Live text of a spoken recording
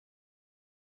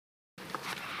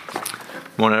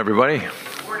Morning, everybody. I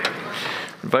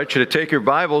invite you to take your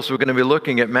Bibles. We're going to be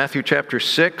looking at Matthew chapter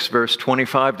 6, verse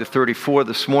 25 to 34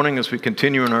 this morning as we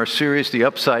continue in our series, The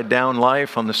Upside Down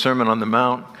Life, on the Sermon on the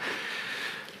Mount.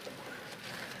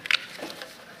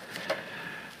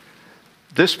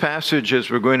 This passage, as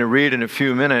we're going to read in a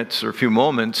few minutes or a few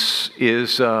moments,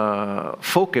 is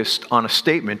focused on a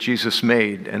statement Jesus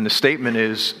made. And the statement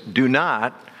is, do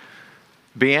not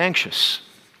be anxious.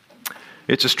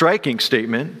 It's a striking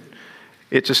statement.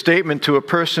 It's a statement to a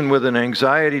person with an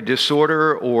anxiety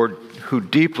disorder or who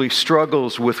deeply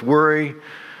struggles with worry.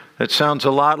 It sounds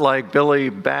a lot like Billy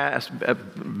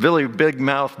Big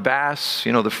Mouth Bass,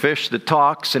 the fish that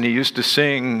talks, and he used to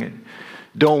sing,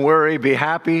 "Don't worry, be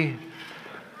happy."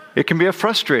 It can be a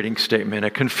frustrating statement, a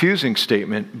confusing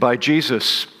statement by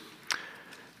Jesus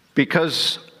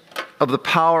because of the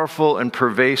powerful and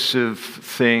pervasive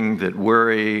thing that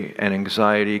worry and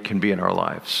anxiety can be in our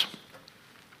lives.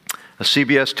 A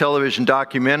CBS television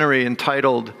documentary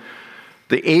entitled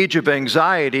 "The Age of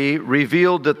Anxiety"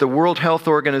 revealed that the World Health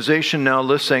Organization now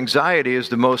lists anxiety as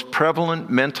the most prevalent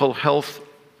mental health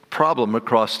problem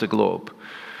across the globe.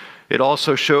 It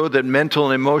also showed that mental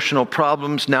and emotional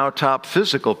problems now top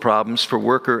physical problems for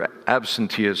worker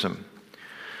absenteeism.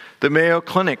 The Mayo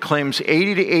Clinic claims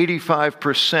 80 to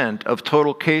 85% of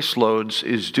total caseloads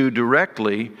is due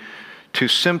directly to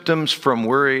symptoms from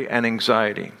worry and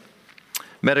anxiety.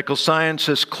 Medical science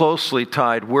has closely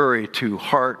tied worry to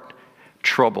heart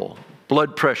trouble,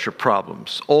 blood pressure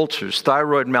problems, ulcers,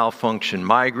 thyroid malfunction,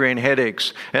 migraine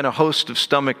headaches, and a host of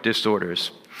stomach disorders.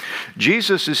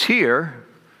 Jesus is here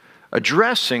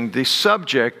addressing the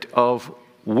subject of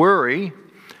worry,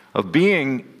 of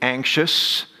being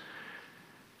anxious,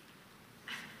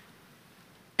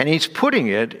 and he's putting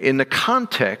it in the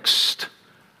context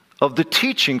of the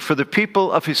teaching for the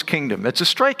people of his kingdom. It's a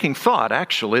striking thought,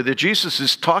 actually, that Jesus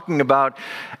is talking about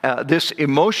this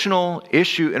emotional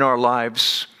issue in our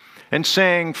lives and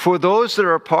saying, for those that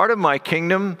are a part of my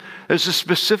kingdom, there's a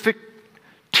specific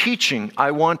teaching I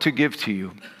want to give to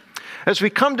you. As we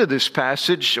come to this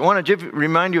passage, I want to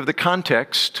remind you of the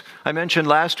context. I mentioned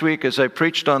last week as I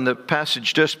preached on the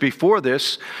passage just before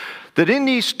this, that in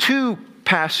these two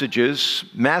passages,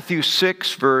 Matthew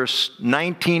 6, verse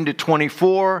 19 to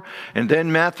 24, and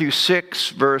then Matthew 6,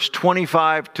 verse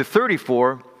 25 to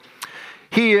 34,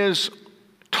 he is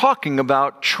talking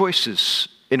about choices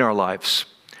in our lives.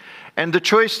 And the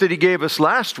choice that he gave us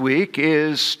last week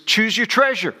is choose your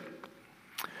treasure.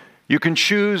 You can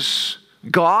choose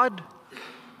God,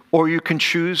 or you can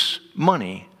choose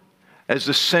money as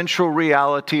the central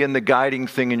reality and the guiding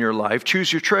thing in your life.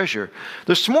 Choose your treasure.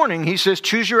 This morning, he says,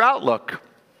 choose your outlook.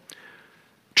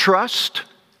 Trust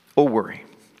or worry.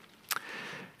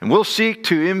 And we'll seek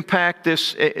to unpack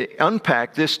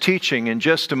this teaching in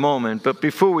just a moment. But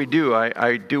before we do,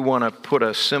 I do want to put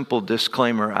a simple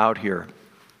disclaimer out here.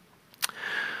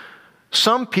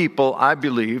 Some people, I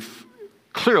believe,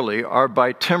 clearly are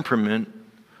by temperament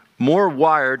more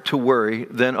wired to worry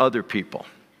than other people.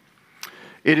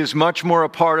 It is much more a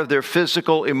part of their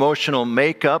physical, emotional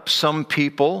makeup. Some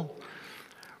people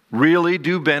really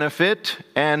do benefit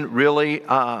and really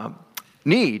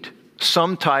need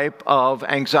some type of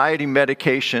anxiety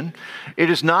medication. It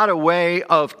is not a way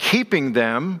of keeping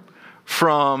them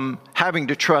from having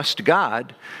to trust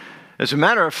God. As a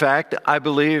matter of fact, I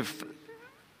believe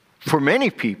for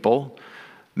many people,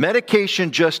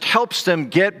 medication just helps them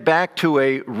get back to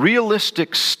a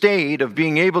realistic state of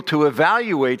being able to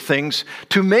evaluate things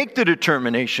to make the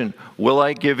determination, will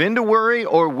I give in to worry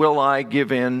or will I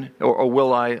give in or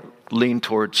will I lean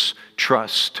towards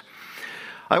trust?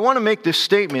 I want to make this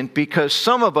statement because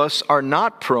some of us are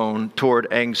not prone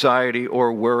toward anxiety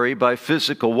or worry by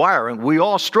physical wiring. We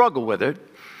all struggle with it.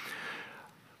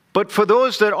 But for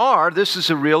those that are, this is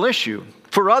a real issue.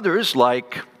 For others,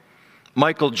 like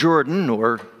Michael Jordan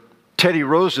or Teddy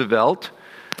Roosevelt,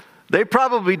 they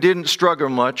probably didn't struggle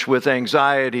much with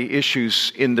anxiety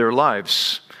issues in their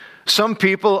lives. Some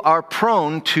people are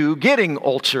prone to getting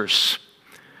ulcers.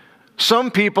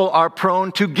 Some people are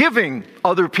prone to giving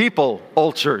other people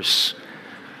ulcers.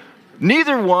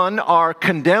 Neither one are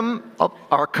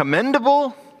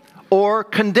commendable or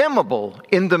condemnable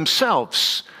in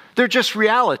themselves. They're just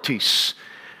realities.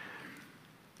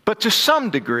 But to some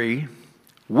degree,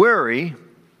 worry,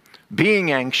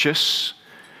 being anxious,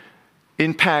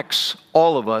 impacts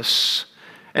all of us.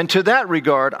 And to that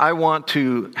regard, I want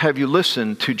to have you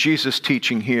listen to Jesus'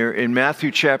 teaching here in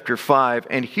Matthew chapter 5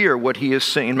 and hear what he is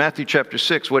saying. In Matthew chapter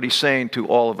 6, what he's saying to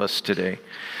all of us today.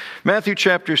 Matthew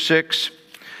chapter 6,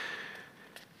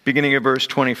 beginning of verse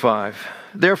 25.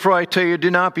 Therefore, I tell you, do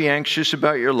not be anxious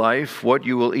about your life, what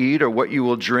you will eat or what you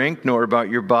will drink, nor about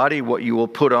your body, what you will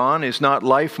put on. Is not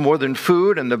life more than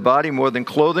food, and the body more than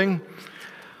clothing?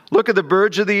 Look at the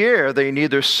birds of the air. They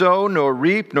neither sow, nor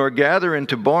reap, nor gather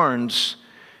into barns,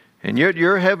 and yet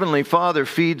your heavenly Father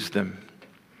feeds them.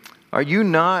 Are you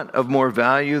not of more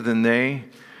value than they?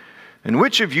 And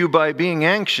which of you, by being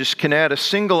anxious, can add a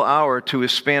single hour to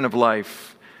his span of life?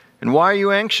 And why are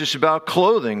you anxious about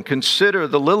clothing? Consider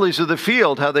the lilies of the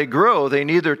field, how they grow. They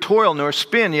neither toil nor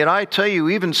spin. Yet I tell you,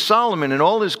 even Solomon in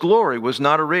all his glory was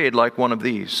not arrayed like one of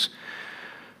these.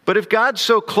 But if God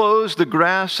so clothes the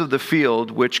grass of the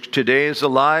field, which today is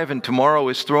alive and tomorrow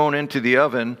is thrown into the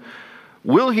oven,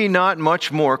 will he not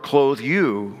much more clothe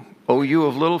you, O you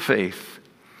of little faith?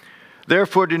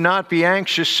 Therefore do not be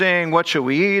anxious, saying, what shall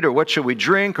we eat, or what shall we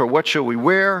drink, or what shall we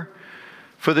wear?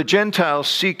 For the Gentiles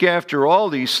seek after all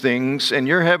these things, and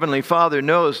your heavenly Father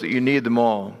knows that you need them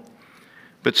all.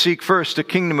 But seek first the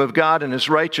kingdom of God and his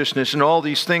righteousness, and all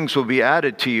these things will be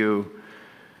added to you.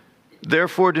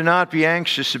 Therefore do not be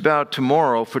anxious about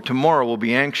tomorrow, for tomorrow will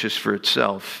be anxious for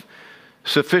itself.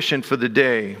 Sufficient for the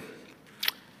day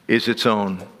is its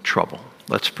own trouble.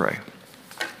 Let's pray.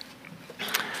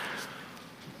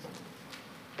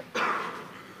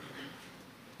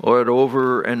 Lord,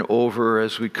 over and over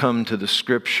as we come to the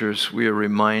Scriptures, we are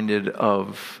reminded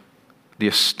of the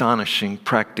astonishing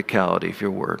practicality of your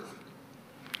word.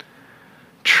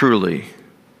 Truly,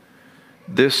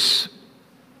 this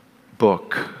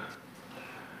book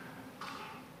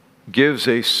gives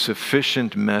a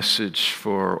sufficient message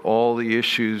for all the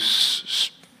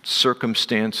issues,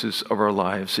 circumstances of our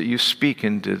lives, that you speak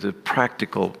into the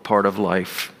practical part of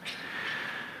life.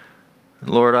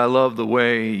 Lord, I love the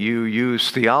way you use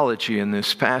theology in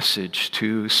this passage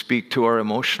to speak to our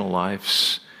emotional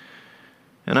lives.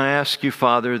 And I ask you,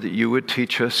 Father, that you would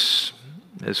teach us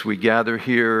as we gather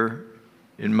here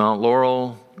in Mount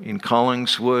Laurel, in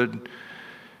Collingswood,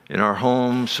 in our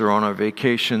homes or on our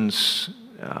vacations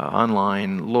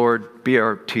online. Lord, be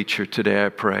our teacher today, I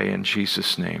pray, in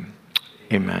Jesus' name.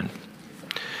 Amen.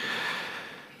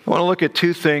 I want to look at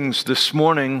two things this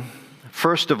morning.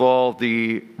 First of all,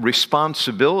 the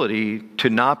responsibility to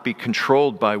not be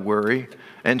controlled by worry.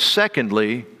 And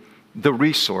secondly, the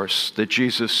resource that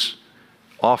Jesus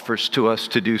offers to us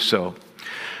to do so.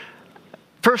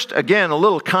 First, again, a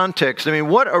little context. I mean,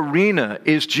 what arena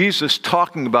is Jesus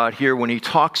talking about here when he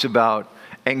talks about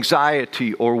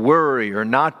anxiety or worry or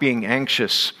not being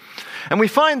anxious? And we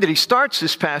find that he starts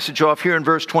this passage off here in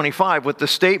verse 25 with the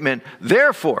statement,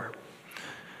 therefore.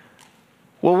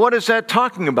 Well, what is that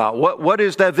talking about? What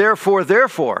is that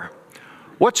therefore?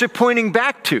 What's it pointing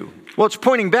back to? Well, it's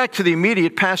pointing back to the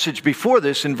immediate passage before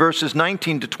this in verses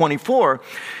 19 to 24,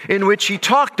 in which he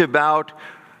talked about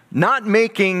not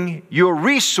making your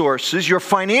resources, your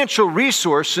financial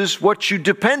resources, what you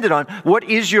depended on. What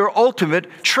is your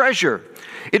ultimate treasure?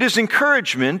 It is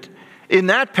encouragement in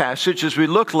that passage, as we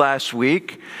looked last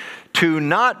week, to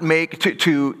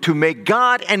make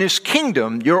God and his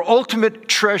kingdom your ultimate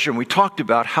treasure. And we talked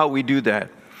about how we do that.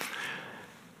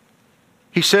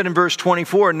 He said in verse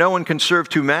 24, no one can serve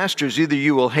two masters. Either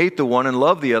you will hate the one and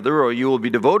love the other, or you will be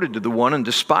devoted to the one and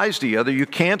despise the other. You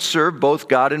can't serve both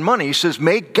God and money. He says,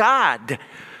 make God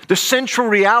the central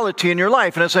reality in your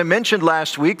life. And as I mentioned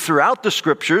last week, throughout the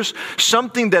Scriptures,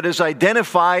 something that is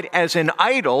identified as an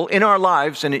idol in our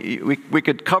lives, and we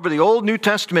could cover the Old New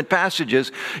Testament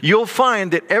passages, you'll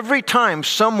find that every time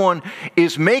someone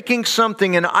is making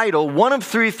something an idol, one of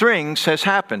three things has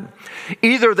happened.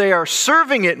 Either they are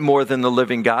serving it more than the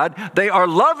living God, they are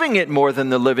loving it more than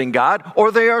the living God, or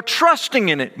they are trusting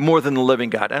in it more than the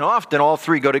living God. And often all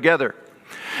three go together.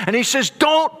 And he says,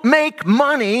 don't make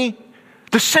money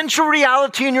the central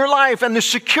reality in your life and the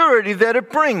security that it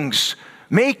brings.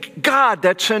 Make God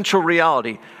that central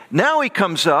reality. Now he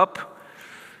comes up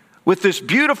with this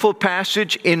beautiful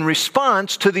passage in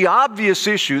response to the obvious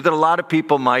issue that a lot of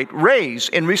people might raise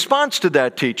in response to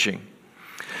that teaching.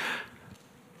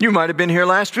 You might have been here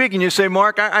last week and you say,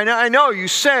 Mark, I know you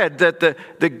said that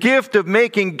the gift of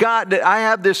making God, that I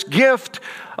have this gift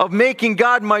of making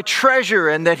God my treasure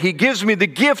and that he gives me the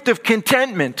gift of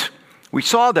contentment. We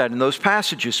saw that in those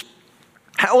passages.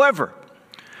 However,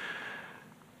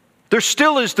 there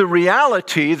still is the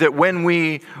reality that when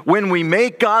we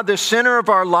make God the center of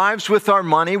our lives with our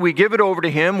money, we give it over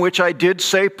to him, which I did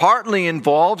say partly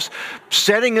involves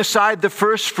setting aside the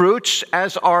first fruits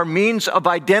as our means of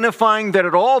identifying that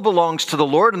it all belongs to the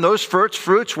Lord, and those first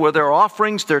fruits were their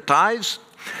offerings, their tithes.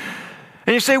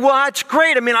 And you say, well, that's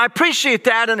great. I mean, I appreciate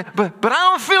that, but I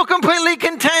don't feel completely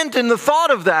content in the thought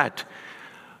of that.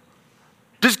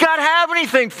 Does God have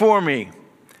anything for me?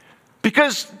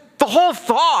 because the whole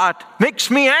thought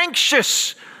makes me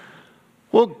anxious.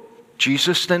 Well,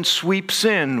 Jesus then sweeps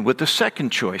in with the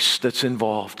second choice that's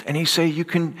involved. And he says, you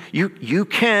can,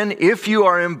 if you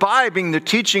are imbibing the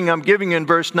teaching I'm giving in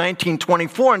verse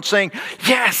 19:24 and saying,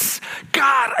 yes,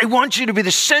 God, I want you to be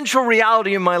the central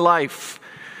reality in my life.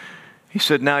 He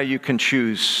said, now you can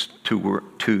choose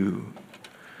to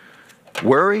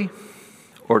worry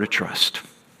or to trust.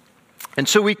 And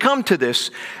so we come to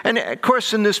this, and of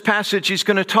course in this passage he's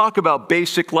going to talk about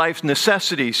basic life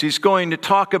necessities. He's going to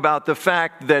talk about the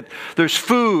fact that there's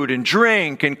food and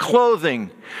drink and clothing.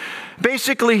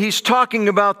 Basically he's talking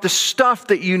about the stuff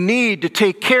that you need to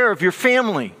take care of your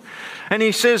family. And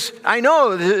he says, I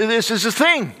know this is a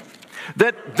thing.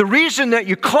 That the reason that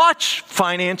you clutch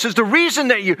finances, the reason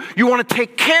that you want to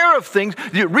take care of things,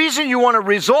 the reason you want to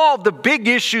resolve the big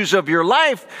issues of your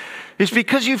life is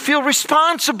because you feel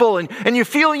responsible and you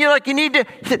feel like you need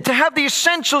to have the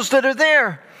essentials that are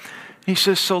there. He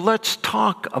says, so let's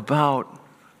talk about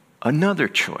another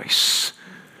choice.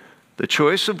 The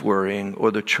choice of worrying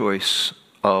or the choice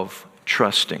of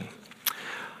trusting.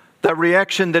 The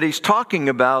reaction that he's talking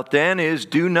about then is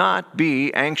do not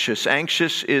be anxious.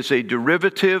 Anxious is a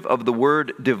derivative of the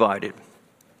word divided.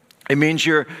 It means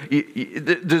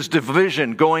there's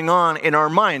division going on in our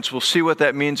minds. We'll see what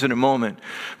that means in a moment.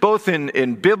 Both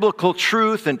in biblical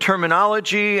truth and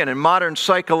terminology and in modern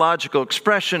psychological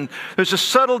expression, there's a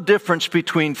subtle difference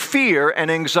between fear and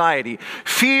anxiety.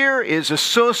 Fear is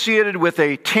associated with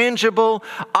a tangible,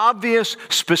 obvious,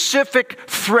 specific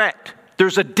threat.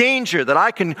 There's a danger that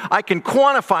I can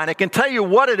quantify and I can tell you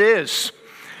what it is.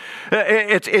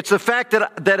 It's the fact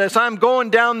that as I'm going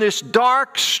down this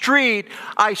dark street,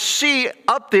 I see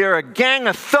up there a gang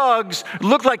of thugs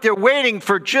look like they're waiting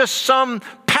for just some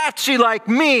patsy like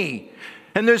me.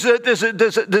 And there's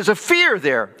a fear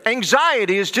there.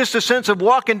 Anxiety is just a sense of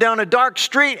walking down a dark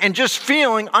street and just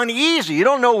feeling uneasy. You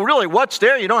don't know really what's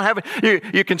there. You don't have it.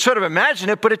 You can sort of imagine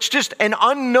it, but it's just an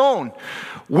unknown.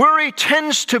 Worry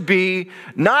tends to be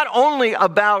not only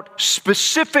about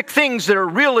specific things that are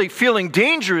really feeling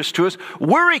dangerous to us.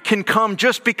 Worry can come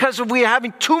just because we are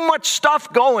having too much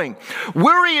stuff going.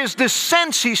 Worry is this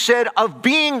sense, he said, of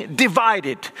being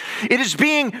divided. It is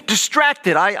being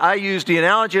distracted. I use the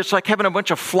analogy, it's like having a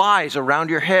bunch of flies around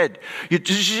your head. It's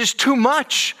just too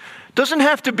much. Doesn't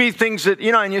have to be things that,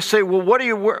 and you say, well,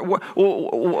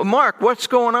 Mark, what's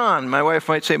going on? My wife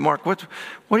might say, Mark, what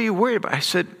are you worried about? I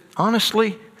said,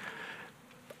 honestly,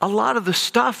 a lot of the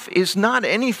stuff is not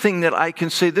anything that I can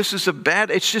say this is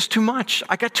it's just too much.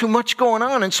 I got too much going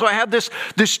on. And so I have this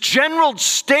general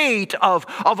state of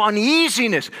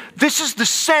uneasiness. This is the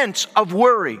sense of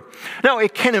worry. Now,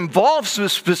 it can involve some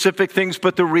specific things,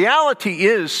 but the reality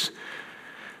is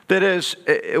that as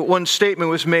one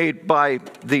statement was made by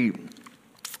the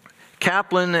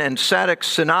Kaplan and Sadek's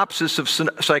synopsis of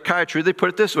psychiatry, they put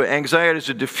it this way: anxiety is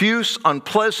a diffuse,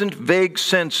 unpleasant, vague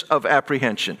sense of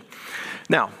apprehension.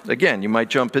 Now, again, you might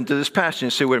jump into this passage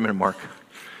and say, wait a minute, Mark.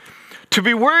 To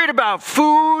be worried about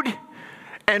food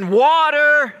and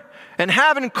water and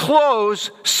having clothes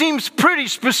seems pretty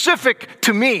specific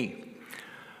to me.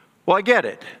 Well, I get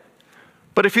it.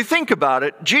 But if you think about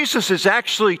it, Jesus is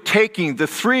actually taking the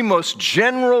three most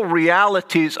general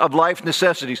realities of life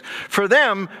necessities. For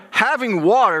them, having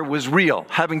water was real,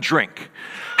 having drink.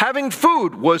 Having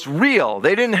food was real.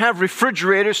 They didn't have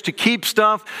refrigerators to keep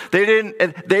stuff. They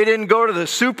didn't go to the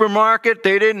supermarket.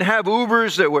 They didn't have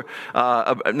Ubers that were,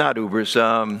 not Ubers,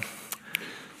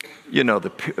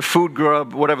 the food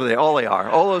grub, whatever all they are.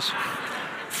 All those,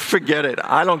 forget it.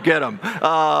 I don't get them.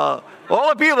 All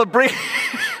the people that bring...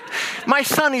 My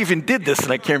son even did this,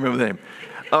 and I can't remember the name.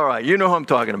 All right, you know who I'm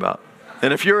talking about.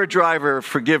 And if you're a driver,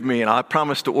 forgive me, and I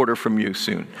promise to order from you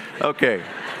soon. Okay.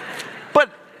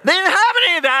 But they didn't have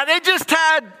any of that. They just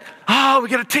had, we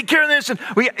got to take care of this. And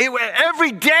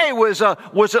every day was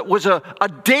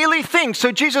a daily thing.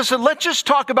 So Jesus said, let's just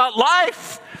talk about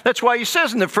life. That's why he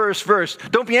says in the first verse,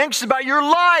 don't be anxious about your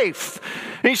life.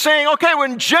 And he's saying, okay,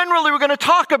 when generally we're going to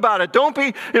talk about it. Don't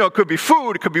be, it could be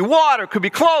food, it could be water, it could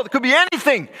be clothes, it could be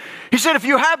anything. He said, if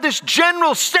you have this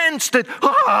general sense that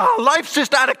life's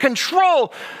just out of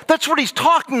control, that's what he's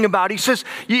talking about. He says,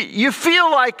 you feel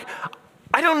like,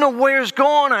 I don't know where it's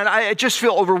going. I just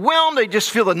feel overwhelmed. I just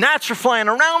feel the gnats are flying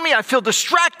around me. I feel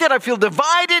distracted. I feel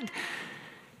divided.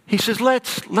 He says,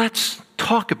 let's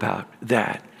talk about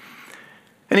that.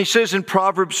 And he says in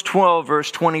Proverbs 12, verse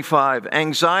 25,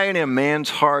 anxiety in a man's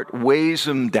heart weighs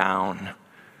him down.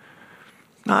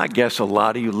 Now, I guess a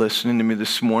lot of you listening to me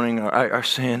this morning are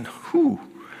saying,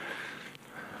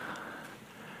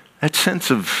 that sense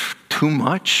of too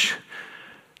much,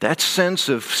 that sense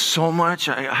of so much,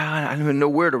 I don't even know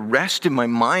where to rest in my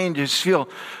mind. I just feel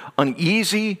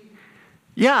uneasy.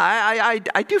 Yeah,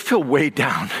 I do feel weighed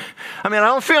down. I mean, I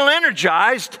don't feel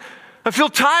energized. I feel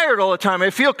tired all the time. I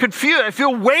feel confused. I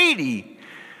feel weighty.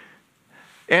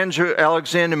 Andrew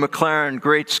Alexander Maclaren,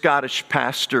 great Scottish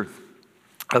pastor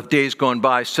of days gone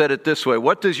by, said it this way: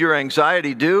 what does your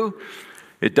anxiety do?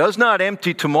 It does not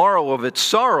empty tomorrow of its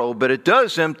sorrow, but it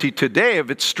does empty today of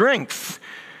its strength.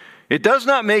 It does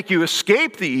not make you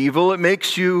escape the evil. It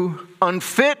makes you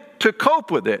unfit to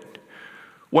cope with it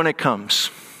when it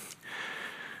comes.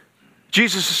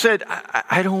 Jesus said,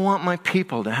 I don't want my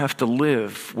people to have to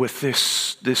live with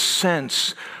this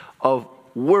sense of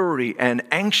worry and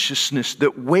anxiousness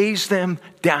that weighs them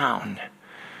down.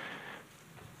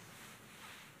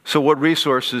 So what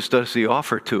resources does he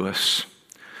offer to us?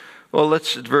 Well,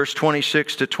 verse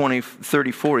 26 to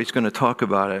 34, he's going to talk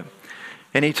about it.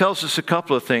 And he tells us a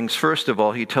couple of things. First of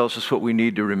all, he tells us what we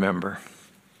need to remember.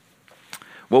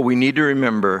 What we need to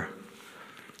remember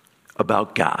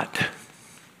about God.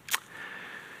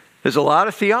 There's a lot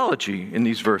of theology in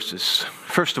these verses.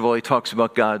 First of all, he talks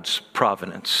about God's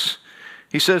providence.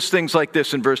 He says things like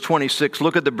this in verse 26,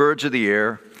 look at the birds of the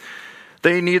air.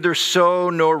 They neither sow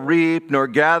nor reap nor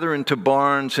gather into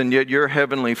barns, and yet your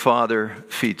heavenly Father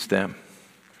feeds them.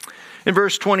 In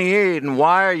verse 28, and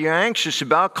why are you anxious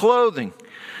about clothing?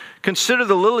 Consider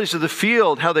the lilies of the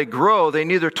field, how they grow. They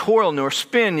neither toil nor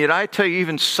spin. Yet I tell you,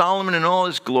 even Solomon in all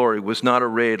his glory was not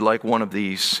arrayed like one of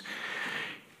these.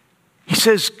 He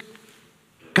says,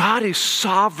 God is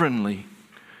sovereignly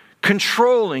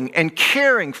controlling and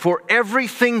caring for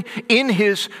everything in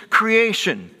his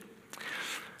creation.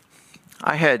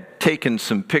 I had taken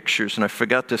some pictures, and I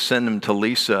forgot to send them to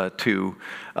Lisa to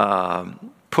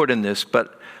put in this,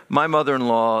 but my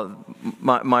mother-in-law,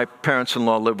 my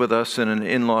parents-in-law live with us in an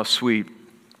in-law suite.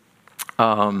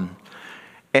 And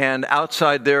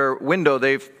outside their window,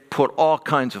 they've put all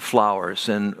kinds of flowers,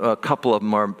 and a couple of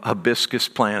them are hibiscus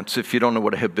plants. If you don't know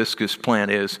what a hibiscus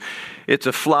plant is, it's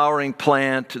a flowering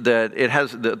plant that it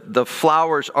has, the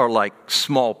flowers are like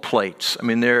small plates. I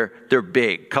mean, they're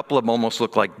big. A couple of them almost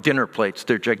look like dinner plates.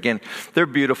 They're gigantic. They're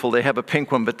beautiful. They have a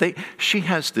pink one, but she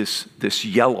has this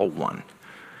yellow one.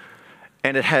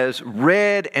 And it has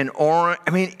red and orange. I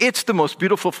mean, it's the most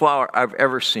beautiful flower I've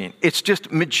ever seen. It's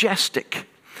just majestic.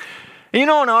 And you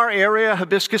know, in our area,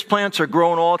 hibiscus plants are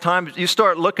growing all the time. You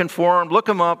start looking for them. Look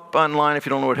them up online if you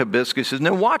don't know what hibiscus is. And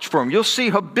then watch for them. You'll see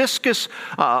hibiscus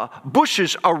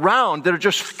bushes around that are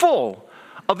just full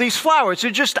of these flowers.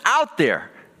 They're just out there.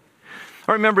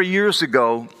 I remember years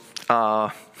ago,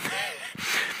 Pastor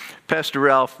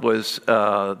Ralph was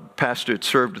pastor had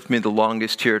served with me the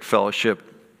longest here at Fellowship.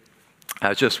 I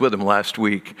was just with him last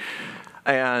week.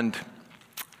 And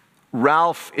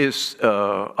Ralph is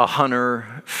a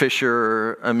hunter,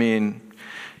 fisher. I mean,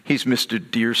 he's Mr.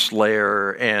 Deer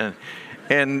Slayer, and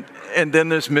then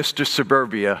there's Mr.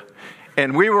 Suburbia.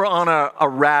 And we were on a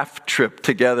raft trip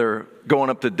together,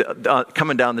 going up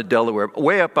coming down the Delaware,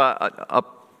 way up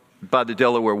by the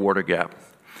Delaware Water Gap.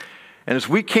 And as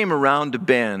we came around the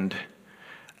bend,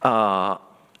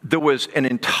 there was an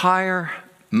entire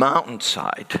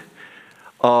mountainside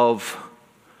of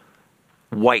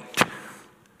white.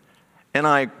 And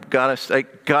I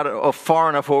got far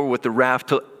enough over with the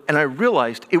raft, and I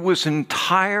realized it was an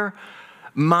entire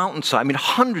mountainside, I mean,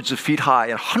 hundreds of feet high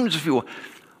and hundreds of feet wide,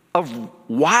 of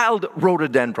wild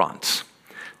rhododendrons.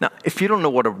 Now, if you don't know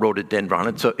what a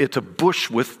rhododendron, it's a bush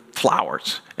with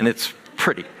flowers, and it's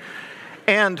pretty.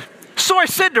 And so I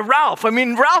said to Ralph,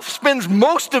 Ralph spends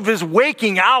most of his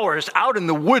waking hours out in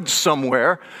the woods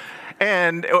somewhere,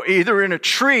 and either in a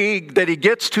tree that he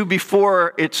gets to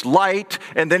before it's light,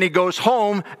 and then he goes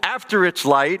home after it's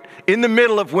light in the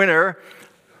middle of winter.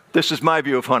 This is my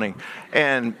view of hunting.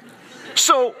 And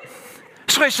so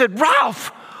I said,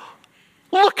 Ralph,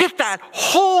 look at that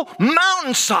whole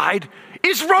mountainside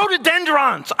is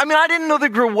rhododendrons. I didn't know they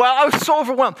grew well. I was so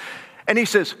overwhelmed. And he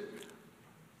says,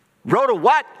 Rhoda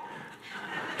what?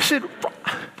 I said,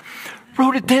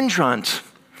 rhododendrons.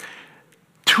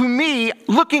 To me,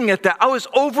 looking at that, I was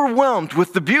overwhelmed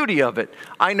with the beauty of it.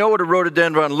 I know what a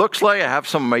rhododendron looks like. I have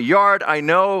some in my yard. I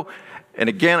know, and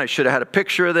again, I should have had a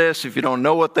picture of this if you don't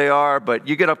know what they are, but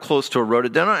you get up close to a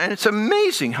rhododendron, and it's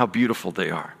amazing how beautiful they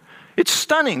are. It's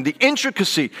stunning, the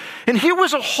intricacy. And here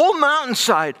was a whole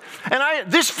mountainside,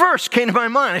 and this verse came to my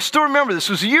mind. I still remember this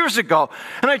was years ago,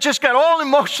 and I just got all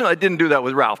emotional. I didn't do that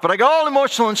with Ralph, but I got all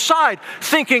emotional inside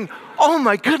thinking, oh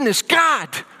my goodness, God,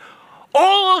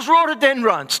 all those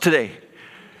rhododendrons today,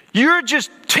 You're just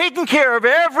taking care of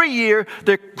every year.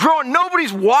 They're growing.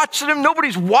 Nobody's watching them.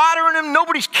 Nobody's watering them.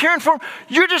 Nobody's caring for them.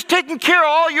 You're just taking care of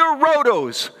all your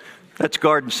rhodos. That's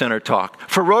garden center talk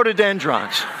for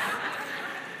rhododendrons.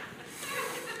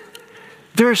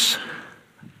 There's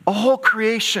a whole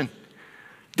creation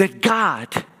that God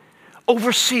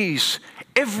oversees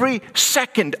every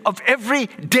second of every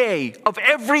day of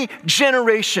every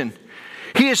generation.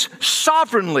 He is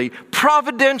sovereignly,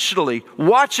 providentially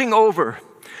watching over.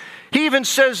 He even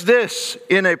says this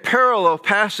in a parallel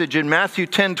passage in Matthew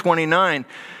 10:29.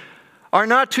 Are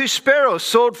not 2 sparrows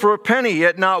sold for a penny,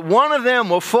 yet not one of them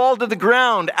will fall to the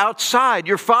ground outside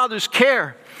your Father's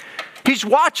care? He's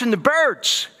watching the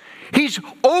birds. He's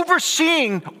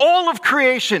overseeing all of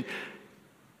creation.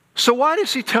 So why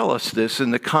does he tell us this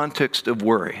in the context of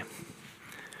worry?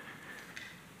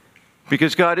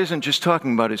 Because God isn't just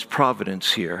talking about his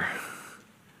providence here.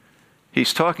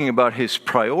 He's talking about his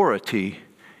priority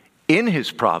in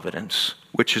his providence,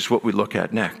 which is what we look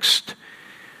at next.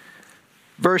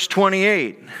 Verse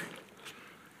 28,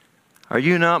 are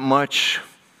you not much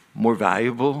more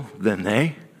valuable than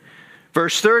they?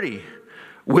 Verse 30,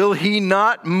 will he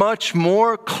not much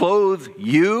more clothe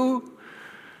you,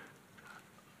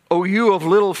 O you of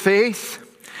little faith?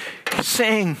 He's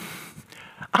saying,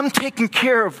 I'm taking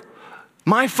care of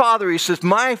my Father. He says,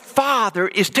 my Father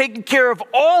is taking care of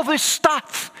all this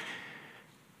stuff.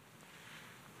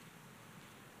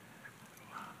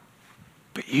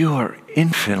 But you are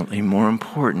infinitely more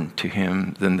important to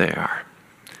him than they are.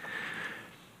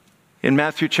 In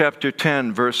Matthew chapter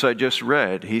 10, verse I just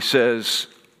read, he says,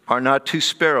 are not 2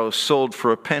 sparrows sold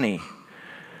for a penny?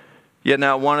 Yet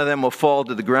not one of them will fall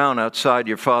to the ground outside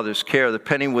your Father's care. The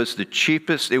penny was the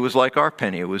cheapest. It was like our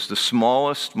penny. It was the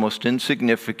smallest, most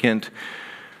insignificant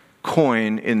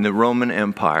coin in the Roman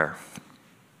Empire.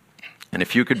 And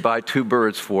if you could buy 2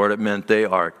 birds for it, it meant they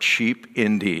are cheap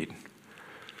indeed.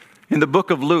 In the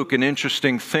book of Luke, an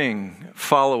interesting thing,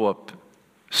 follow-up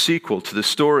sequel to the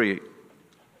story,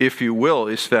 if you will,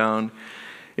 is found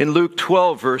in Luke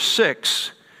 12, verse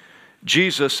 6.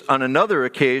 Jesus, on another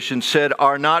occasion, said,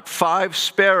 are not 5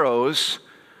 sparrows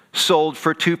sold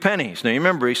for 2 pennies? Now, you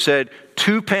remember, he said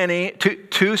 2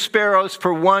 sparrows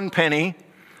for 1 penny.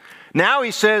 Now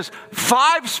he says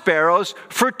 5 sparrows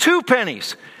for 2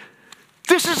 pennies.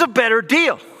 This is a better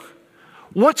deal.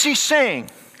 What's he saying?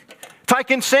 If I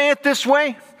can say it this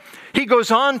way, he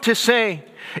goes on to say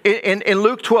in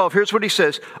Luke 12, here's what he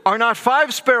says. Are not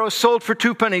 5 sparrows sold for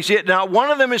 2 pennies, yet not one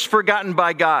of them is forgotten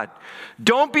by God?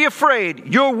 Don't be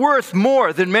afraid. You're worth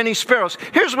more than many sparrows.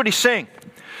 Here's what he's saying.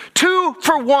 2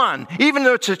 for 1, even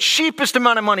though it's the cheapest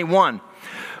amount of money, 1.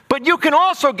 But you can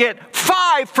also get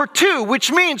 5 for 2,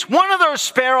 which means one of those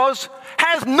sparrows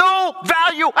has no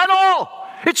value at all.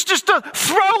 It's just a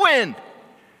throw-in.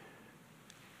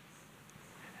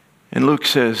 And Luke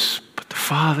says, but the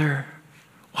Father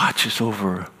watches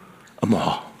over them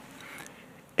all.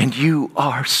 And you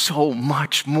are so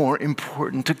much more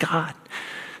important to God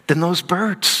than those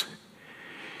birds.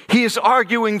 He is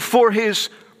arguing for his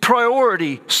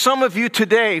priority. Some of you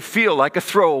today feel like a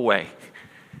throwaway.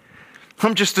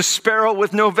 I'm just a sparrow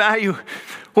with no value.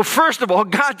 Well, first of all,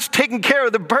 God's taking care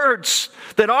of the birds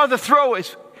that are the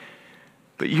throwaways.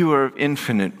 But you are of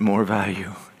infinite more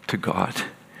value to God.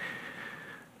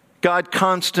 God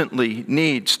constantly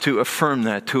needs to affirm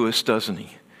that to us, doesn't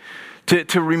he?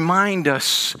 To remind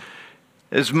us,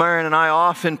 as Marion and I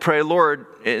often pray, Lord,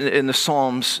 in the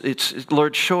Psalms, it's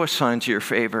Lord, show us signs of your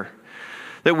favor.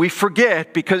 That we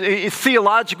forget, because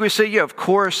theologically we say, yeah, of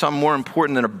course, I'm more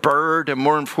important than a bird. I'm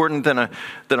more important than a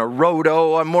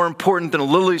rhodo. I'm more important than the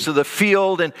lilies of the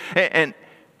field.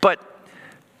 But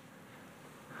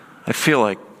I feel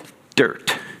like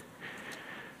dirt.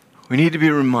 We need to be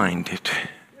reminded.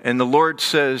 And the Lord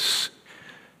says,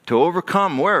 to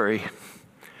overcome worry,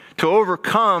 to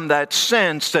overcome that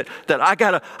sense that I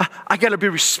gotta be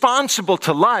responsible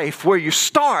to life, where you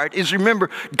start is,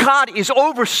 remember, God is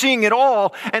overseeing it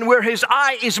all, and where his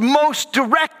eye is most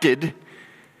directed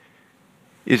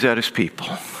is at his people.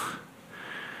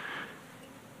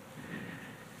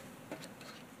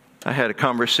 I had a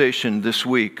conversation this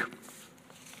week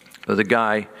with a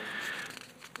guy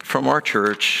from our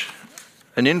church,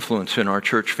 an influence in our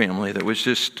church family, that was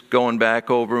just going back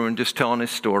over and just telling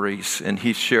his stories. And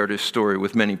he shared his story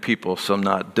with many people, so I'm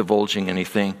not divulging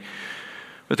anything.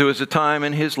 But there was a time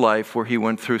in his life where he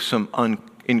went through some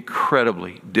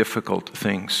incredibly difficult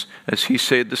things. As he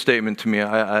said the statement to me,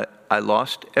 I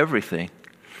lost everything.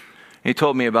 He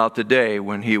told me about the day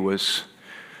when he was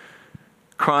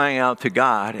crying out to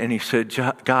God, and he said,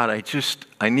 God,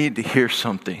 I need to hear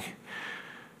something.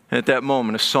 And at that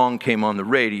moment, a song came on the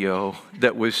radio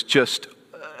that was just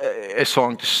a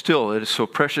song to still. It is so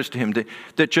precious to him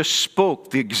that just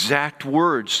spoke the exact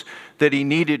words that he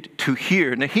needed to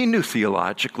hear. Now, he knew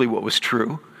theologically what was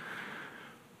true,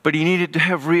 but he needed to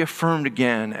have reaffirmed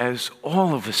again, as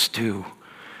all of us do.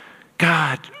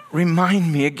 God,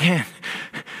 remind me again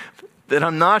that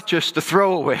I'm not just a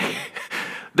throwaway,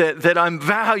 that I'm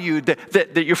valued,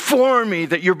 that you're for me,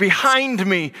 that you're behind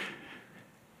me.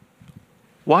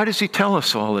 Why does he tell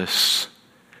us all this?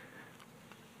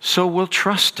 So we'll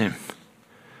trust him.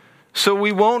 So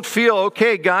we won't feel,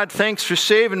 okay, God, thanks for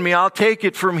saving me. I'll take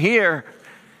it from here.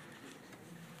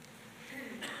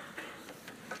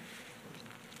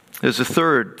 There's a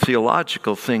third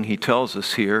theological thing he tells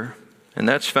us here, and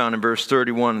that's found in verse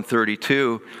 31 and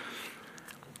 32.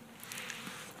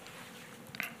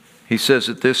 He says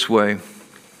it this way.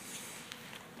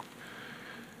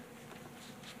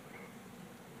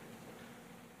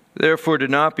 Therefore, do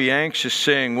not be anxious,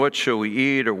 saying, what shall we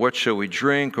eat, or what shall we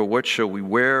drink, or what shall we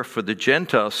wear? For the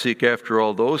Gentiles seek after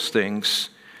all those things,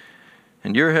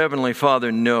 and your heavenly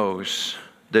Father knows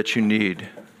that you need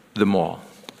them all.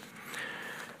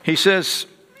 He says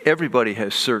everybody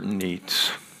has certain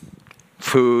needs.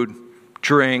 Food,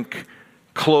 drink,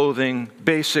 clothing,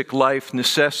 basic life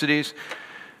necessities.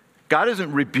 God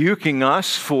isn't rebuking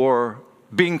us for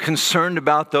being concerned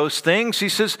about those things. He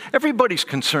says everybody's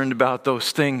concerned about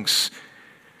those things.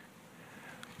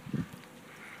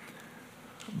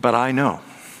 But I know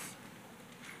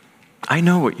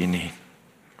what you need.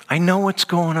 I know what's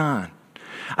going on.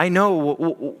 I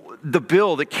know the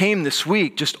bill that came this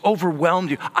week just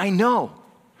overwhelmed you. I know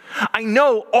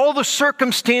all the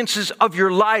circumstances of your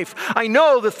life. I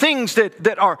know the things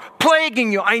that are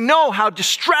plaguing you. I know how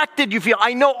distracted you feel.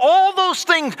 I know all those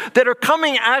things that are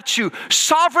coming at you.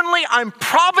 Sovereignly, I'm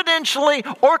providentially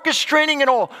orchestrating it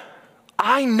all.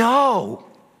 I know.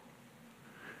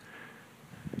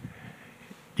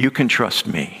 You can trust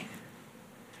me.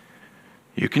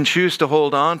 You can choose to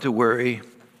hold on to worry,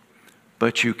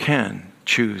 but you can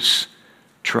choose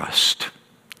trust.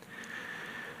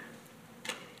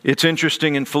 It's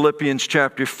interesting in Philippians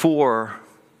chapter 4,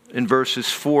 in verses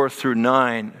 4 through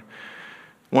 9,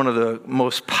 one of the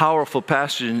most powerful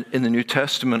passages in the New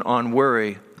Testament on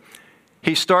worry.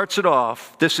 He starts it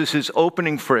off, this is his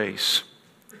opening phrase.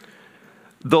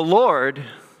 The Lord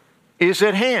is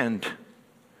at hand.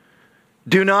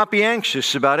 Do not be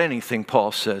anxious about anything,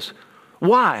 Paul says.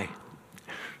 Why?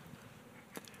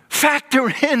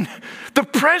 Factor in the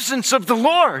presence of the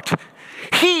Lord.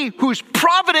 He who's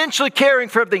providentially caring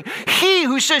for everything. He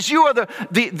who says you are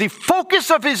the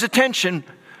focus of his attention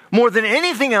more than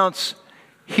anything else.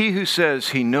 He who says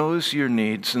he knows your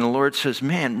needs. And the Lord says,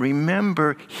 man,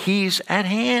 remember, he's at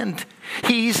hand.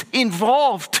 He's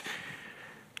involved.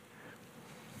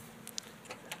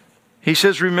 He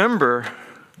says, remember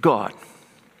God.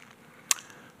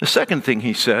 The second thing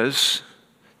he says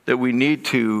that we need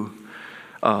to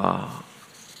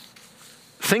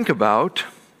think about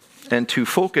and to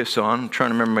focus on, I'm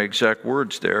trying to remember my exact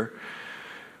words there,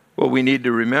 what we need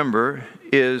to remember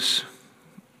is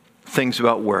things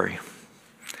about worry.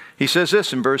 He says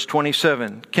this in verse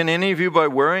 27, can any of you by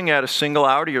worrying add a single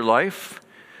hour to your life?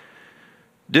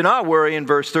 Do not worry in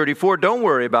verse 34, don't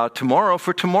worry about tomorrow,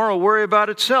 for tomorrow will worry about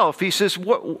itself. He says,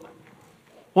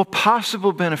 what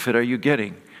possible benefit are you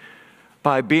getting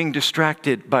by being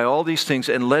distracted by all these things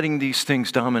and letting these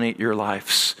things dominate your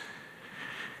lives?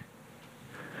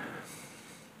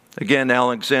 Again,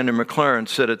 Alexander Maclaren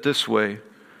said it this way,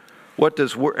 what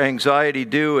does anxiety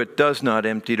do? It does not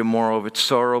empty tomorrow of its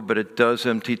sorrow, but it does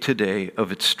empty today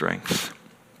of its strength.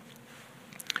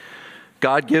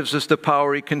 God gives us the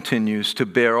power, he continues, to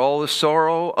bear all the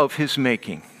sorrow of his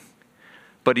making,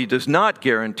 but he does not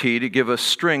guarantee to give us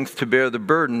strength to bear the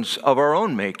burdens of our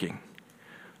own making,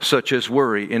 such as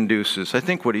worry induces. I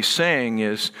think what he's saying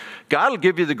is, God will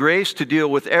give you the grace to deal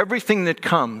with everything that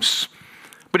comes,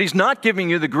 but he's not giving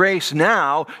you the grace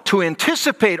now to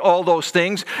anticipate all those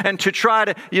things and to try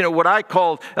to, what I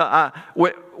call,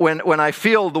 when I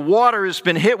feel the water has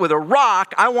been hit with a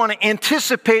rock, I want to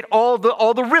anticipate all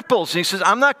the ripples. And he says,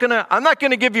 I'm not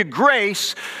gonna give you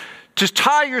grace to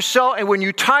tie yourself, and when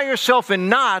you tie yourself in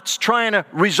knots trying to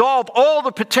resolve all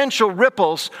the potential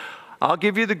ripples, I'll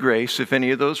give you the grace if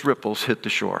any of those ripples hit the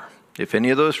shore. If any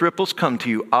of those ripples come to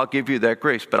you, I'll give you that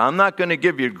grace. But I'm not going to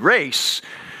give you grace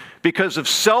because of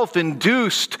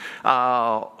self-induced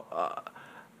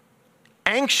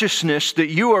anxiousness that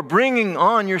you are bringing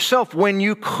on yourself when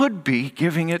you could be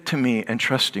giving it to me and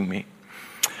trusting me.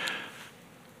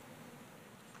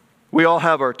 We all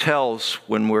have our tells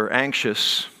when we're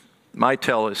anxious. my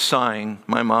tell is sighing.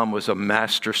 My mom was a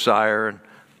master sire, and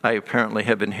I apparently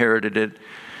have inherited it.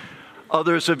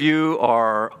 Others of you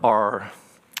are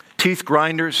teeth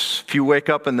grinders. If you wake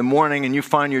up in the morning and you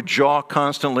find your jaw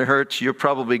constantly hurts, you've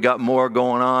probably got more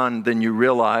going on than you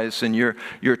realize, and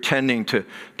you're tending to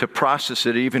process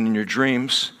it even in your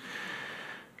dreams.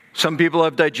 Some people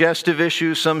have digestive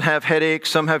issues, some have headaches,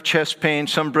 some have chest pain,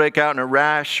 some break out in a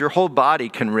rash. Your whole body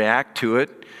can react to it.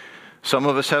 Some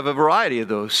of us have a variety of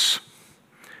those.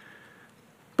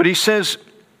 But he says,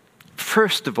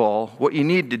 first of all, what you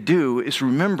need to do is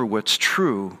remember what's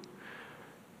true.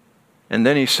 And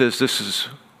then he says, this is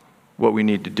what we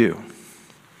need to do.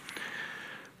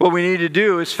 What we need to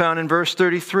do is found in verse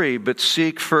 33, but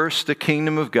seek first the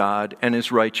kingdom of God and his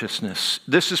righteousness.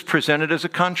 This is presented as a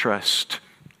contrast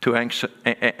to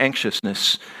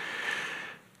anxiousness.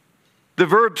 The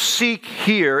verb seek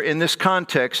here in this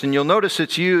context, and you'll notice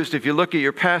it's used if you look at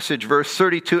your passage, verse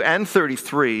 32 and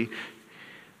 33,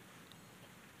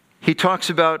 he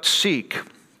talks about seek.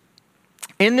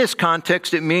 In this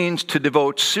context, it means to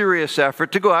devote serious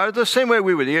effort, to go out the same way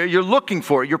we would. You're looking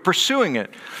for it, you're pursuing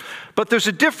it. But there's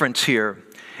a difference here.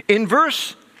 In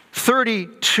verse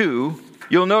 32,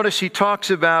 you'll notice he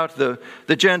talks about the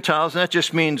Gentiles, and that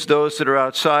just means those that are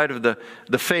outside of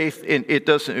the faith. It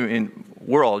doesn't,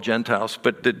 we're all Gentiles,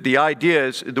 but the idea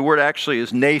is, the word actually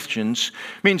is nations.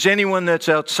 It means anyone that's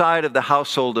outside of the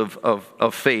household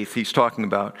of faith he's talking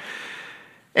about.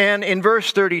 And in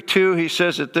verse 32, he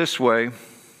says it this way,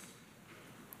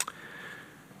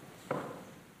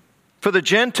 for the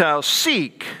Gentiles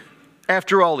seek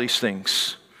after all these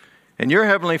things, and your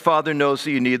heavenly Father knows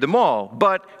that you need them all.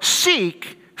 But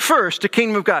seek first the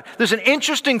kingdom of God. There's an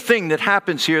interesting thing that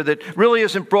happens here that really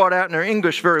isn't brought out in our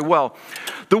English very well.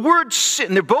 The word "sit,"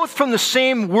 and they're both from the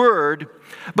same word,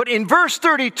 but in verse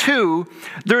 32,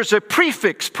 there's a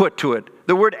prefix put to it,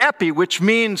 the word epi, which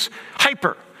means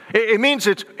hyper. It means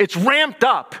it's ramped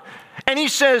up. And he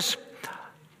says,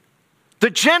 the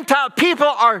Gentile people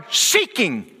are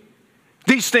seeking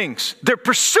these things. They're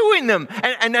pursuing them.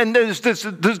 And there's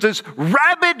this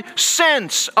rabid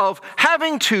sense of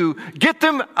having to get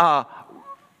them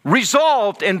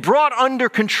resolved and brought under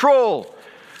control.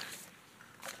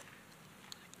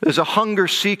 There's a hunger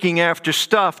seeking after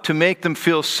stuff to make them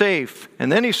feel safe. And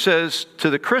then he says to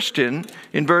the Christian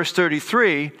in verse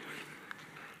 33,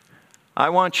 I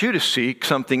want you to seek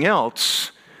something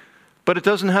else, but it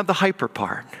doesn't have the hyper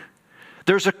part.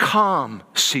 There's a calm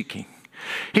seeking.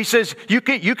 He says, you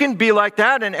can be like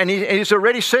that, and he's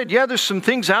already said, yeah, there's some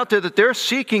things out there that they're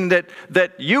seeking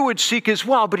that you would seek as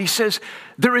well, but he says,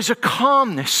 there is a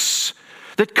calmness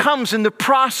that comes in the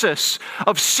process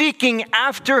of seeking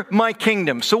after my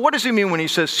kingdom. So what does he mean when he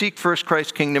says, seek first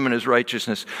Christ's kingdom and his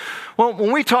righteousness? Well,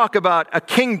 when we talk about a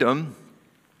kingdom,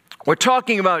 we're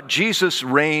talking about Jesus'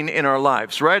 reign in our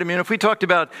lives, right? I mean, if we talked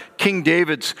about King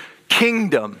David's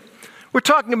kingdom, we're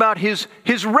talking about his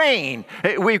reign.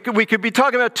 We could be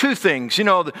talking about two things. You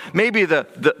know, maybe the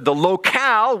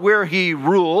locale where he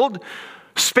ruled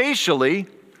spatially,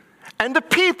 and the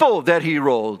people that he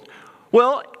ruled.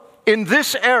 Well, in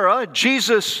this era,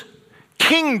 Jesus'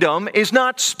 kingdom is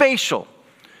not spatial.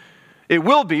 It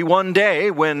will be one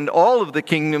day when all of the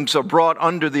kingdoms are brought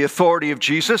under the authority of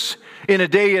Jesus in a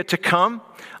day yet to come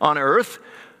on earth.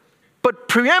 But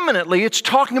preeminently, it's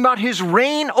talking about his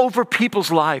reign over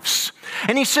people's lives.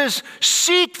 And he says,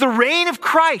 seek the reign of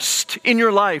Christ in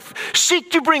your life.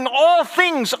 Seek to bring all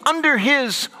things under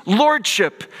his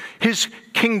lordship, his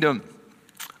kingdom.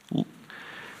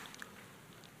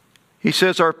 He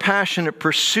says our passionate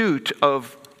pursuit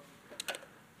of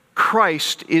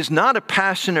Christ is not a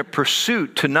passionate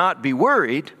pursuit to not be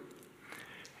worried.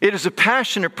 It is a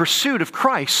passionate pursuit of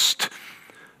Christ.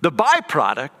 The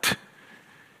byproduct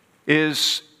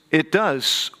is it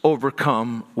does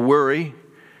overcome worry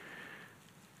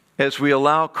as we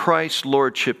allow Christ's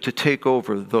lordship to take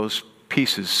over those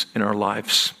pieces in our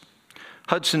lives.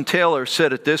 Hudson Taylor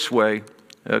said it this way,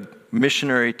 a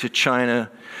missionary to China.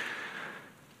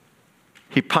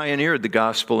 He pioneered the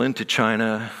gospel into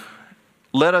China.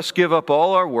 Let us give up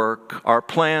all our work, our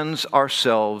plans,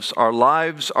 ourselves, our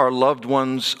lives, our loved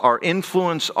ones, our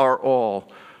influence, our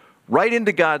all, right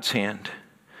into God's hand.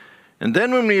 And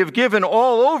then when we have given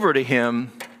all over to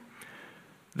him,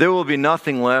 there will be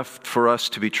nothing left for us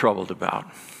to be troubled about.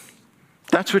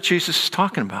 That's what Jesus is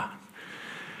talking about.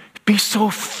 Be so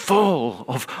full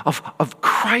of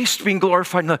Christ being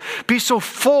glorified. Be so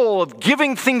full of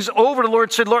giving things over to the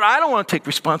Lord. Said, Lord, I don't want to take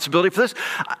responsibility for this.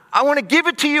 I want to give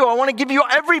it to you. I want to give you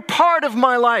every part of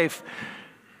my life.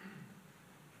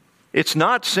 It's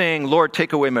not saying, Lord,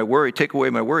 take away my worry, take away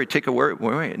my worry, take away my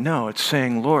worry. No, it's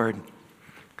saying, Lord,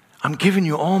 I'm giving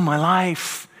you all my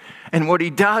life. And what he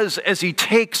does as he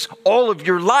takes all of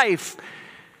your life,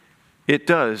 it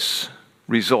does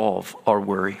resolve our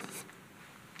worry.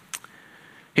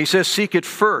 He says, seek it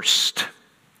first.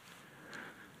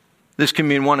 This can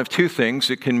mean one of two things.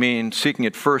 It can mean seeking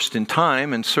it first in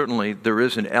time, and certainly there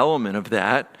is an element of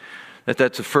that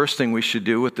that's the first thing we should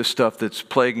do with the stuff that's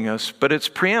plaguing us. But it's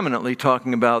preeminently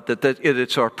talking about that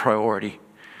it's our priority.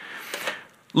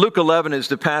 Luke 11 is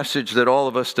the passage that all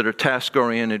of us that are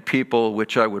task-oriented people,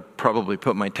 which I would probably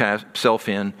put myself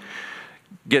in,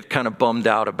 get kind of bummed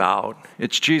out about.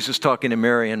 It's Jesus talking to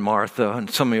Mary and Martha, and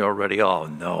some of you already, oh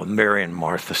no, Mary and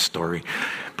Martha story.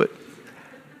 But,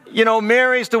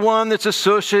 Mary's the one that's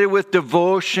associated with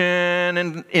devotion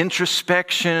and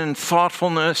introspection and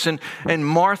thoughtfulness, and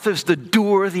Martha's the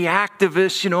doer, the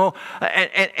activist,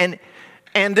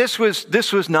 and this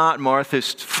was not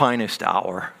Martha's finest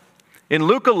hour. In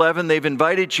Luke 11, they've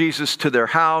invited Jesus to their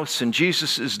house, and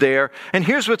Jesus is there. And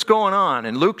here's what's going on.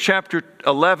 In Luke chapter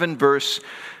 11, verse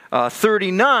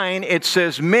 39, it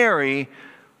says, Mary,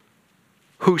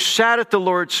 who sat at the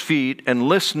Lord's feet and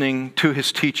listening to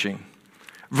his teaching.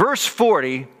 Verse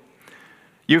 40,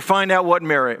 you find out what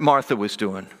Martha was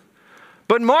doing.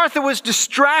 But Martha was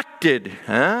distracted.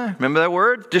 Remember that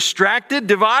word? Distracted,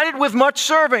 divided with much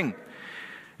serving.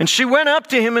 And she went up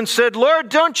to him and said, Lord,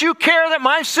 don't you care that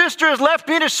my sister has left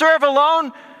me to serve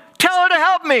alone? Tell her to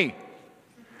help me.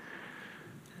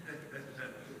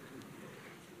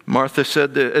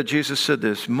 Jesus said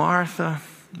this, Martha,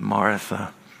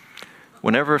 Martha.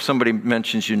 Whenever somebody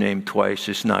mentions your name twice,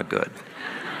 it's not good.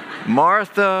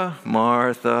 Martha,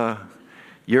 Martha,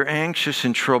 you're anxious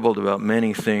and troubled about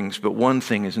many things, but one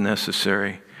thing is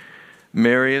necessary.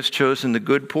 Mary has chosen the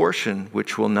good portion,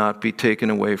 which will not be taken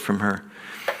away from her.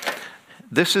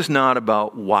 This is not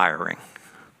about wiring.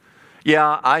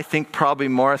 Yeah, I think probably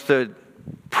Martha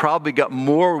got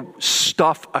more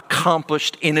stuff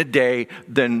accomplished in a day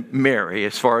than Mary,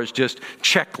 as far as just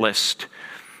checklist.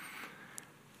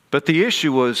 But the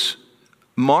issue was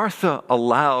Martha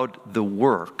allowed the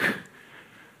work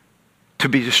to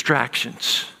be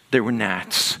distractions. They were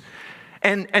gnats.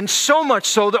 And so much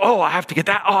so that, I have to get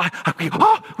that.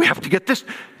 We have to get this.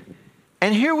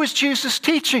 And here was Jesus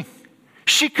teaching.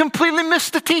 She completely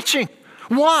missed the teaching.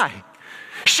 Why?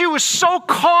 She was so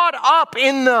caught up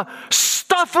in the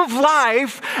stuff of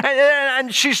life,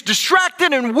 and she's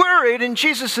distracted and worried, and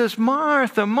Jesus says,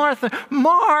 Martha, Martha,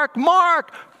 Mark,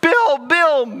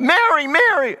 Bill,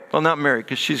 Mary. Well, not Mary,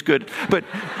 because she's good, but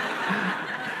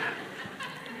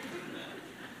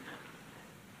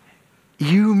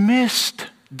you missed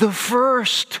the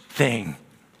first thing.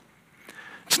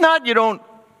 It's not you don't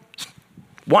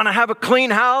want to have a clean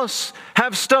house,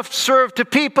 have stuff served to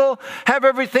people, have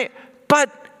everything.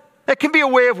 But that can be a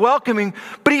way of welcoming.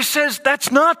 But he says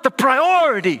that's not the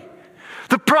priority.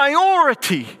 The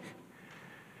priority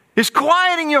is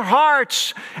quieting your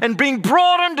hearts and being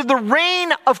brought under the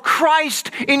reign of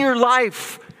Christ in your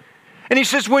life. And he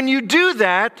says when you do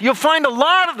that, you'll find a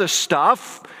lot of the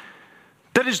stuff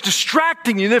that is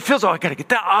distracting you, that feels, I got to get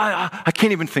that. I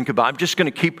can't even think about it. I'm just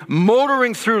going to keep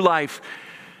motoring through life.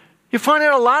 You find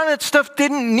out a lot of that stuff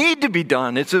didn't need to be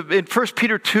done. It's in 1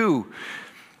 Peter 2.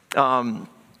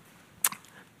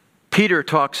 Peter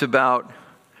talks about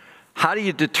how do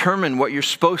you determine what you're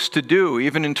supposed to do,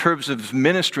 even in terms of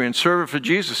ministry and serving for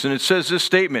Jesus. And it says this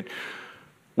statement,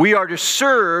 we are to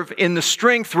serve in the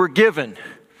strength we're given.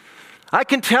 I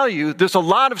can tell you there's a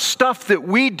lot of stuff that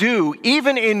we do,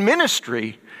 even in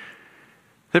ministry,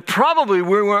 that probably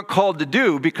we weren't called to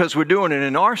do because we're doing it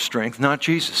in our strength, not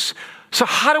Jesus. So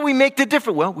how do we make the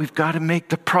difference? Well, we've got to make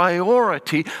the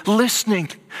priority listening.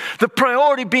 The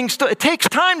priority being still. It takes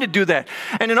time to do that.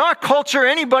 And in our culture,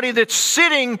 anybody that's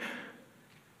sitting,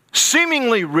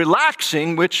 seemingly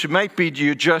relaxing, which might be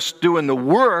you just doing the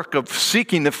work of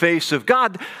seeking the face of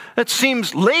God, that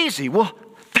seems lazy. Well,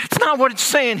 that's not what it's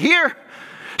saying here.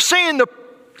 It's saying the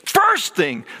first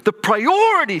thing, the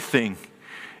priority thing,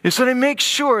 is that I make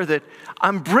sure that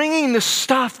I'm bringing the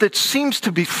stuff that seems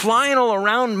to be flying all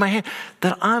around my head,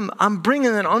 that I'm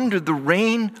bringing it under the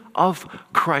reign of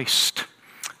Christ.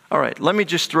 All right, let me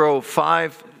just throw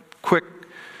 5 quick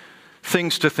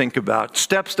things to think about.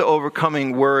 Steps to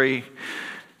overcoming worry.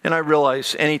 And I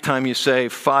realize anytime you say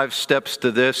 5 steps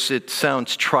to this, it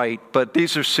sounds trite, but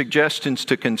these are suggestions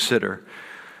to consider.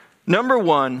 Number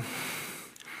 1,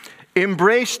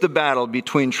 embrace the battle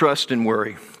between trust and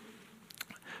worry.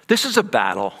 This is a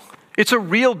battle. It's a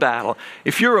real battle.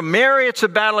 If you're a Mary, it's a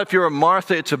battle. If you're a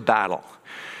Martha, it's a battle.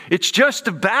 It's just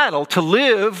a battle to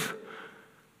live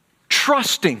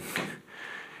trusting.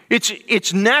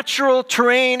 It's natural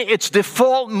terrain, it's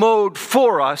default mode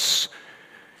for us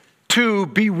to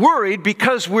be worried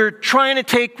because we're trying to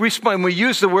take responsibility. We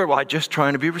use the word, well, I'm just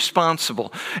trying to be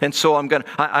responsible. And so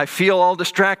I feel all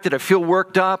distracted, I feel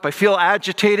worked up, I feel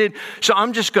agitated, so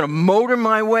I'm just going to motor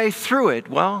my way through it.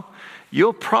 Well,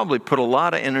 you'll probably put a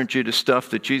lot of energy to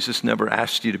stuff that Jesus never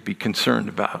asked you to be concerned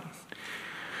about.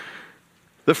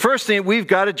 The first thing we've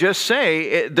got to just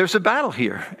say, there's a battle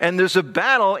here. And there's a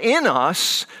battle in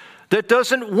us that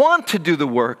doesn't want to do the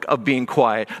work of being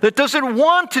quiet, that doesn't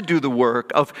want to do the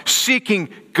work of seeking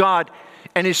God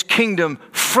and His kingdom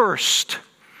first.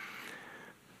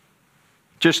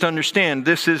 Just understand,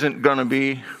 this isn't going to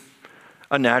be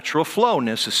a natural flow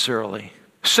necessarily.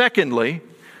 Secondly,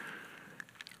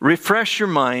 refresh your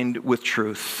mind with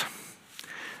truth.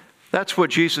 That's what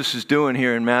Jesus is doing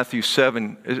here in Matthew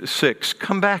 7:6.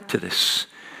 Come back to this.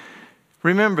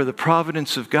 Remember the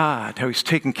providence of God, how He's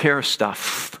taking care of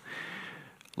stuff.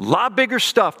 A lot bigger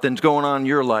stuff than's going on in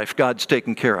your life, God's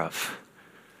taking care of.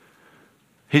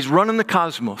 He's running the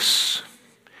cosmos.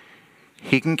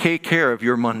 He can take care of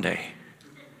your Monday.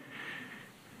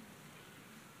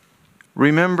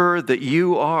 Remember that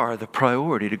you are the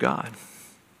priority to God.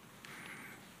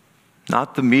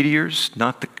 Not the meteors,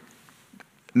 not the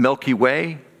Milky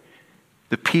Way,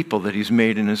 the people that He's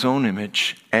made in His own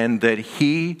image, and that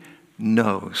He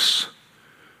knows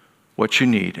what you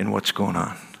need and what's going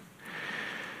on.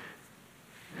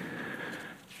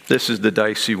 This is the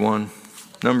dicey one.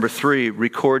 Number 3,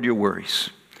 record your worries.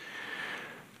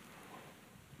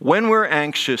 When we're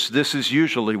anxious, this is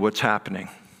usually what's happening.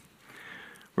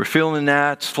 We're feeling the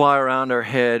gnats fly around our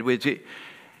head.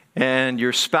 And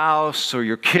your spouse or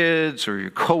your kids or your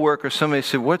coworker, somebody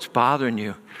said, "What's bothering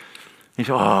you?" You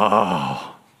say,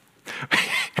 "Oh."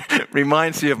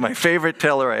 Reminds me of my favorite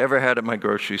teller I ever had at my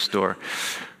grocery store,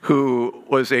 who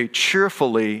was a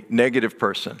cheerfully negative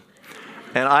person.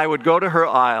 And I would go to her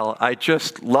aisle. I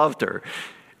just loved her.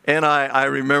 And I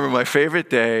remember my favorite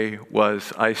day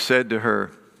was I said to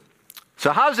her,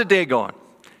 "So how's the day going?"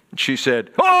 And she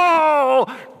said, "Oh,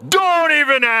 don't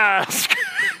even ask."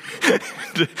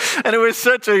 And it was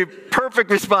such a perfect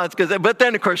response. But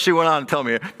then, of course, she went on to tell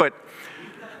me, but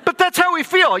that's how we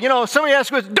feel. You know, somebody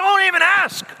asks us, "Don't even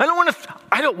ask."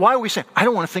 Why are we saying, I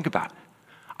don't want to think about it.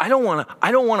 I don't want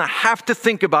to have to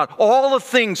think about all the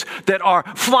things that are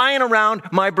flying around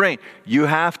my brain. You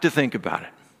have to think about it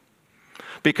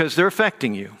because they're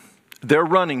affecting you. They're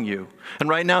running you. And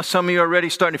right now, some of you are already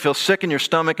starting to feel sick in your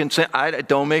stomach and say,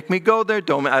 don't make me go there. I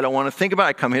don't want to think about it.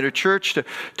 I come here to church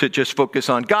to just focus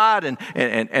on God.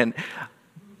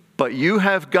 But you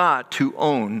have got to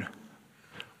own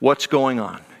what's going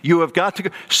on. You have got to go.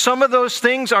 Some of those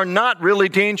things are not really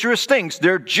dangerous things.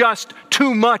 They're just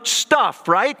too much stuff,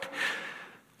 right?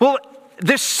 Well,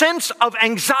 this sense of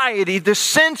anxiety, this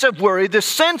sense of worry, this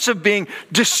sense of being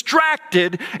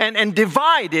distracted and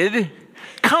divided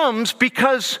comes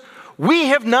because we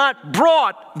have not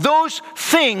brought those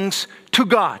things to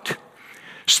God.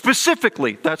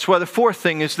 Specifically, that's why the fourth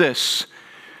thing is this: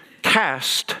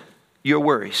 cast your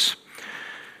worries.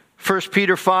 1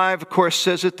 Peter 5, of course,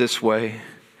 says it this way: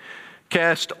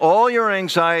 cast all your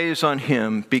anxieties on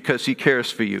Him because He cares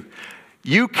for you.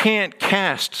 You can't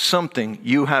cast something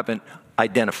you haven't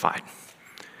identified.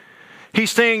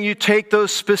 He's saying you take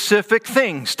those specific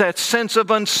things, that sense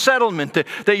of unsettlement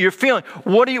that you're feeling.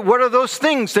 What are those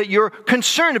things that you're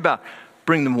concerned about?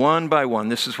 Bring them one by one.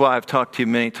 This is why I've talked to you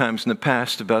many times in the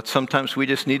past about sometimes we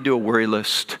just need to do a worry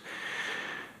list.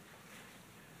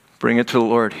 Bring it to the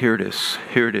Lord. Here it is.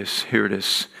 Here it is. Here it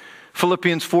is.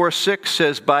 Philippians 4:6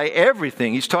 says, by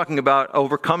everything, he's talking about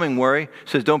overcoming worry. He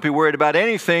says, don't be worried about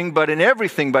anything, but in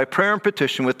everything, by prayer and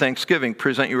petition with thanksgiving,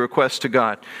 present your requests to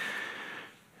God.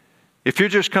 If you're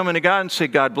just coming to God and say,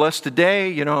 God bless the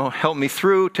day, help me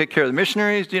through, take care of the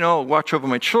missionaries, watch over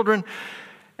my children,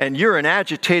 and you're an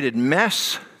agitated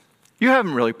mess, you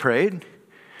haven't really prayed.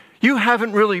 You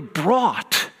haven't really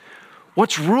brought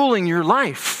what's ruling your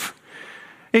life.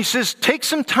 And he says, take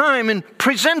some time and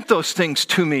present those things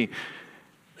to me.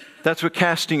 That's what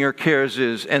casting your cares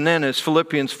is. And then as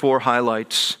Philippians 4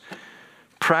 highlights,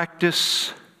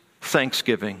 practice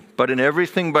thanksgiving, but in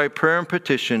everything by prayer and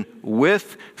petition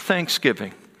with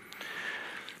thanksgiving.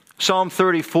 Psalm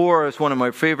 34 is one of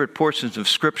my favorite portions of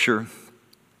Scripture.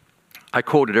 I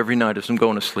quote it every night as I'm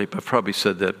going to sleep. I've probably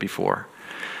said that before.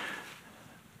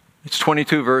 It's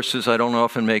 22 verses. I don't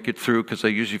often make it through because I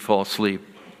usually fall asleep,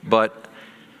 but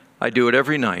I do it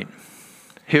every night.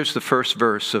 Here's the first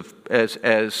verse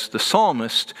as the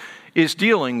psalmist is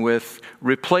dealing with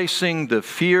replacing the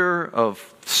fear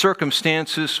of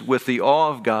circumstances with the awe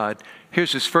of God.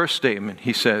 Here's his first statement.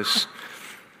 He says,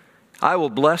 I will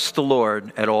bless the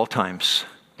Lord at all times.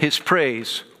 His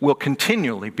praise will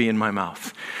continually be in my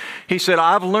mouth. He said,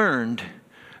 I've learned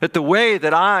that the way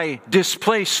that I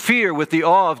displace fear with the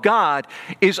awe of God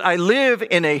is I live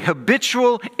in a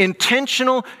habitual,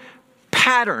 intentional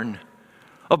pattern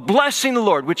of blessing the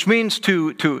Lord, which means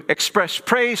to express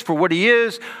praise for what He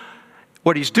is,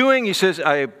 what He's doing. He says,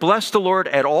 I bless the Lord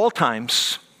at all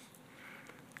times.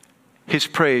 His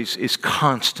praise is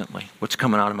constantly what's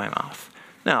coming out of my mouth.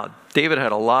 Now, David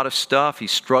had a lot of stuff. He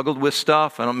struggled with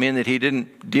stuff. I don't mean that he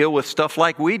didn't deal with stuff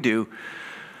like we do.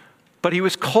 But he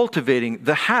was cultivating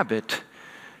the habit.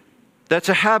 That's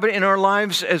a habit in our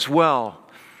lives as well.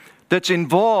 That's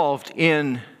involved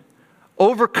in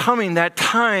overcoming that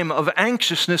time of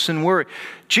anxiousness and worry.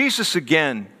 Jesus,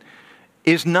 again,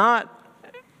 is not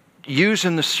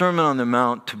using the Sermon on the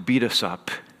Mount to beat us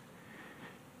up.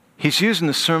 He's using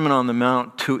the Sermon on the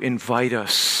Mount to invite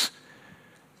us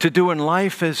to do in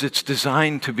life as it's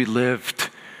designed to be lived,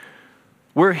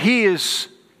 where He is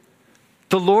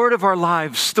the Lord of our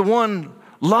lives, the one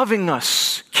loving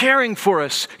us, caring for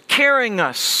us, carrying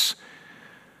us.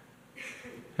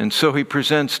 And so He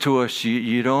presents to us,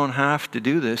 you don't have to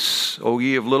do this, O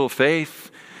ye of little faith.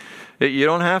 You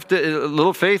don't have to,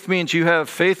 little faith means you have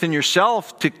faith in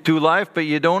yourself to do life, but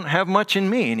you don't have much in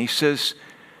me. And He says,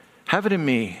 have it in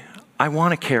me. I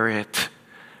want to carry it.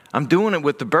 I'm doing it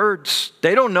with the birds.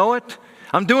 They don't know it.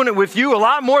 I'm doing it with you a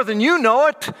lot more than you know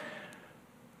it.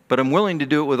 But I'm willing to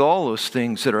do it with all those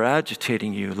things that are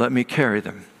agitating you. Let me carry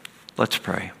them. Let's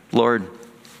pray. Lord,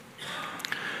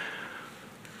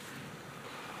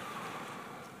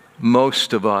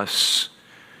 most of us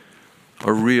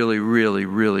are really, really,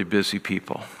 really busy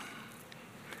people.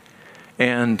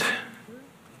 And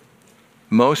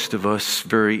most of us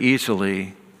very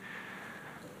easily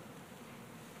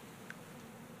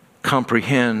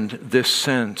comprehend this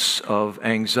sense of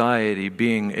anxiety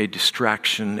being a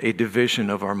distraction, a division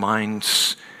of our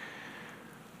minds.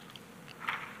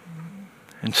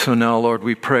 And so now, Lord,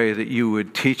 we pray that you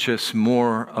would teach us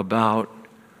more about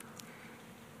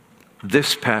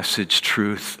this passage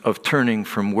truth of turning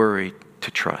from worry to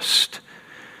trust.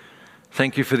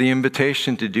 Thank you for the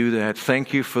invitation to do that.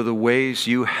 Thank you for the ways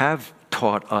you have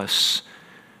taught us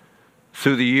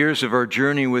through the years of our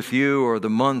journey with you, or the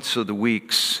months or the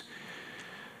weeks.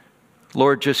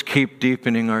 Lord, just keep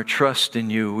deepening our trust in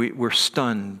you. We're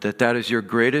stunned that is your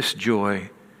greatest joy,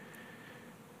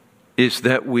 is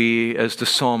that we, as the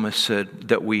psalmist said,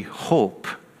 that we hope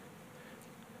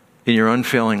in your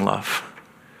unfailing love.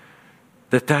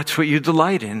 That's what you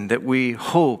delight in, that we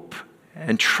hope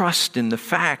and trust in the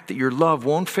fact that your love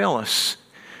won't fail us.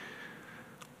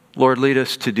 Lord, lead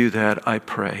us to do that, I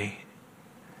pray.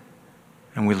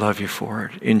 And we love you for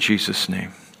it. In Jesus'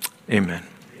 name, amen.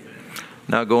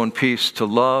 Now go in peace to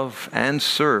love and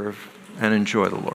serve and enjoy the Lord.